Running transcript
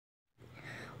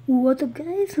What's up,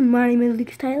 guys? My name is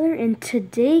Lucas Tyler, and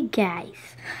today,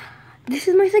 guys, this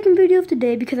is my second video of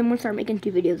today because I'm gonna start making 2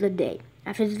 videos a day.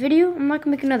 After this video, I'm not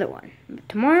gonna make another one. But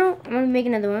tomorrow, I'm gonna make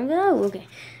another one. Oh, okay.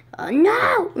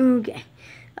 No! Okay.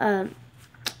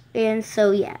 And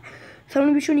so, yeah. So I'm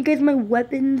gonna be showing you guys my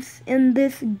weapons in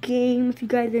this game. If you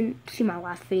guys didn't see my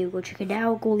last video, go check it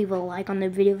out. Go leave a like on the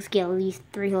video. Let's get at least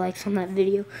 3 likes on that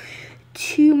video.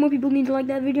 2 more people need to like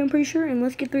that video, I'm pretty sure. And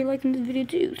let's get 3 likes in this video,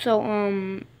 too.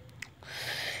 So,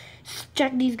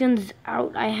 check these guns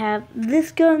out. I have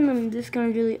this gun. This gun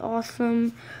is really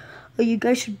awesome. You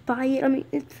guys should buy it.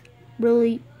 It's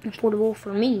really affordable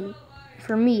for me.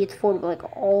 For me, it's affordable.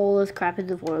 Like, all this crap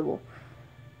is affordable.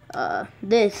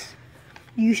 This,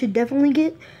 you should definitely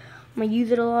get. I'm gonna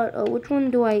use it a lot. Which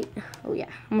one do I? Oh yeah,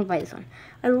 I'm gonna buy this one.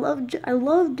 I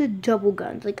love the double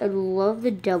guns. Like, I love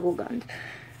the double guns.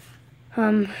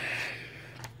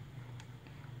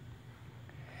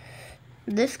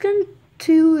 This gun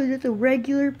too is just a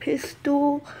regular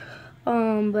pistol,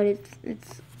 but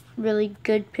it's really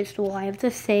good pistol. I have to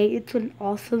say, it's an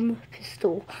awesome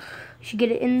pistol. You should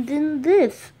get it. And then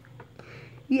this,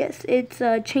 yes, it's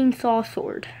a chainsaw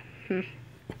sword.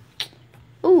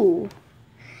 Ooh,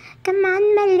 come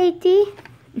on, my lady.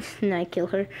 And I kill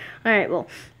her. All right, well,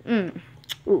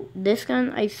 ooh, this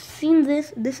gun, I've seen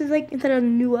this. This is like instead of a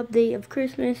new update of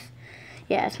Christmas.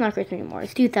 Yeah, it's not Christmas anymore.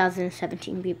 It's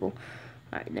 2017, people.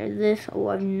 Alright, there's this. Oh,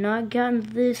 I've not gotten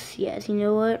this yet. You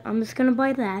know what? I'm just gonna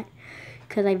buy that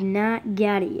because I've not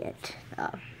got it yet.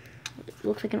 It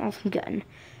looks like an awesome gun.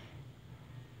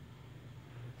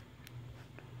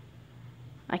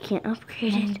 I can't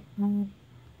upgrade it.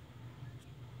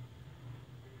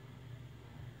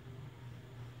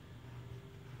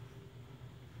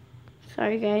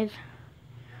 Sorry, guys.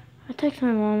 I'll text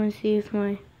my mom and see if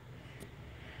my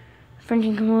friend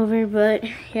can come over, but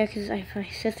yeah, because I have my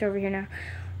sister over here now.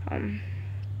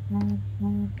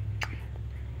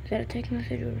 Is that a text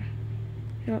message or?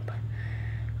 Nope.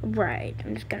 Right,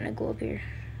 I'm just gonna go up here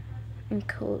and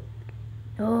code.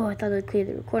 Oh, I thought I'd clear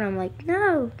the record. I'm like,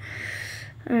 no.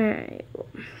 Alright, well,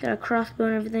 got a crossbow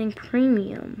and everything,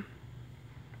 premium.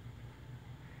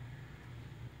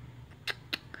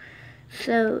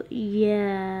 So,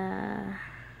 yeah,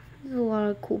 there's a lot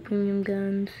of cool premium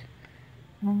guns.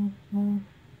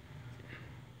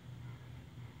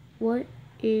 What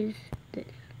is this?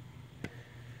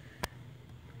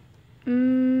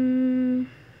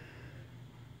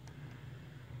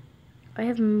 I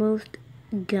have most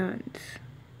guns.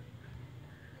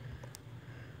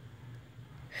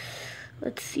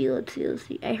 Let's see.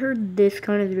 I heard this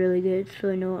gun is really good, so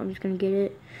I know I'm just gonna get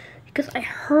it. Because I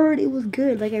heard it was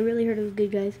good. Like, I really heard it was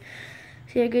good, guys.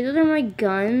 So yeah, guys, those are my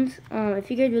guns.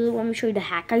 If you guys really want me to show you the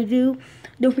hack I do,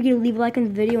 don't forget to leave a like on the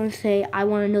video and say, I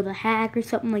want to know the hack or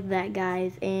something like that,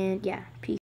 guys. And yeah, peace.